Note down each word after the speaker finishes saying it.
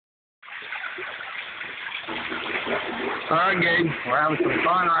All right, Gabe. We're having some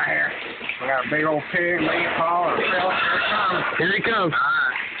fun right here. We got a big old pig, leaf paw, or fill. Here it comes. Here he comes. All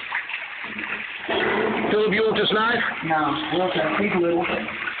right. Philip, you want this knife? No, we'll just keep a little.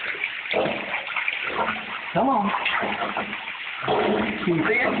 Come on. Can you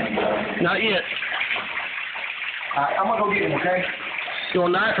see it? Not yet. All right, I'm going to go get him, okay? You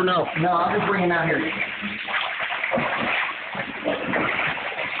want a knife or no? No, I'll just bring him out here.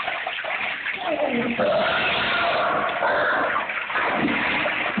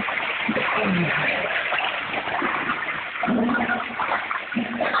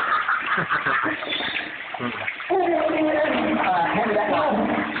 Hand me that knife.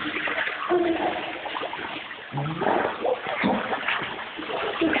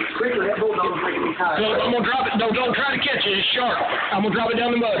 Quickly, that bulldog's making me tired. So I'm gonna drop it. No, don't try to catch it. It's sharp. I'm gonna drop it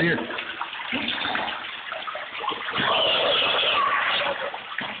down the mud here.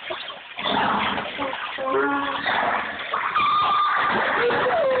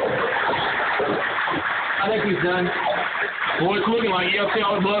 I think he's done. Boy, it's looking like you have to see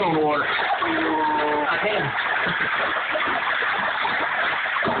all the blood on the water. I can.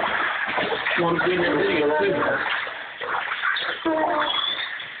 You want to see that video too?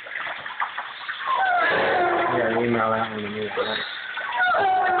 Yeah, email that one to me, but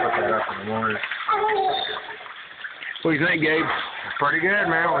I'll put that up in the morning. What do you think, Gabe? Pretty good,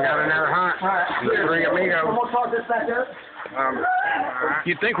 man. We got another hunt. All right. Let's bring it, Migo. I'm gonna toss this back up.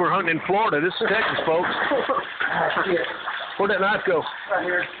 You'd think we're hunting in Florida. This is Texas, folks. Where'd that knife go? Right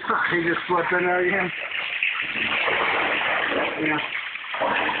here. He just slipped in there again. Yeah.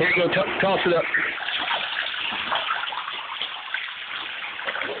 Here you go. Toss it up.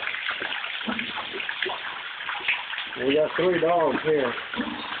 We got 3 dogs here.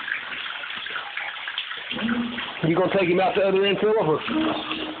 You gonna take him out the other end, Philip? Or?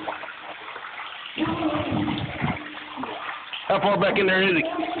 How far back in there is he?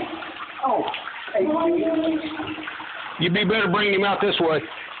 Oh, 8 feet. You'd be better bringing him out this way,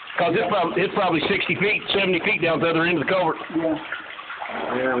 cause it's probably 60 feet, 70 feet down the other end of the culvert. Yeah.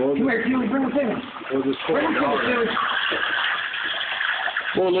 Yeah, we'll come here, Julie. Bring him to me. We'll just bring him to me, Julie.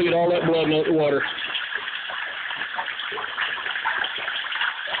 Boy, look at all that blood in the water.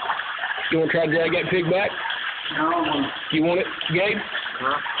 You want to try to drag that pig back? No. You want it, Gabe?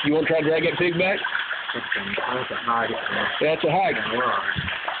 Huh? You want to try to drag that pig back? That's a hike. That's a hike.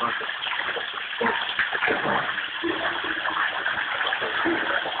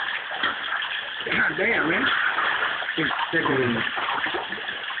 God damn, man. He's sticking in there.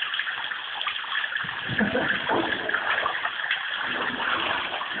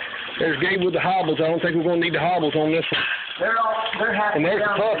 There's Gabe with the hobbles. I don't think we're going to need the hobbles on this one. They're happy. And there's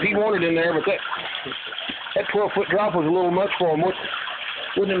the pup. He wanted in there, but that 12-foot drop was a little much for him,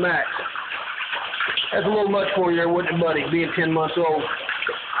 wouldn't it, Max? That's a little much for you there, wouldn't it, buddy, being 10 months old?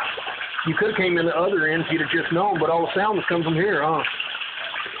 You could have came in the other end if you'd have just known, but all the sound was coming from here, huh?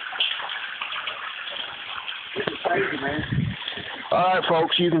 This is crazy, man. All right,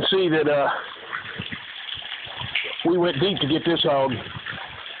 folks, you can see that we went deep to get this hog.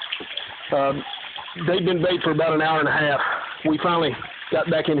 They'd been bait for about an hour and a half. We finally got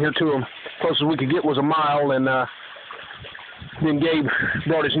back in here to them. Closest we could get was a mile, and then Gabe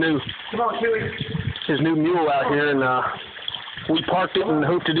brought his new mule out here, and we parked it and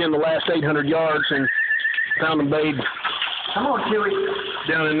hooked it in the last 800 yards and found them bait. Come on, Chewy.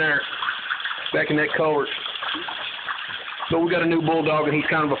 Down in there, back in that culvert. But we got a new bulldog, and he's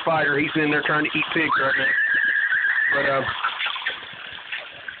kind of a fighter. He's in there trying to eat pigs right now.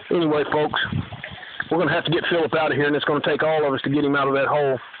 But anyway, folks, we're going to have to get Philip out of here, and it's going to take all of us to get him out of that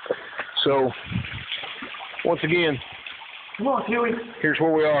hole. So, once again, come on, Chewy. Here's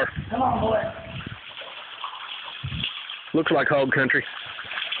where we are. Come on, boy. Looks like hog country.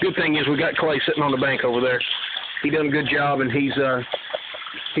 Good thing is we got Clay sitting on the bank over there. He done a good job, and he's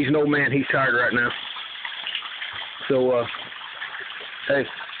an old man. He's tired right now. So, hey,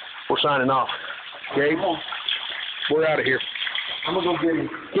 we're signing off. Gabe, we're out of here. I'm going to go get him.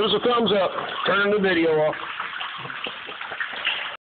 Give us a thumbs up. Turn the video off.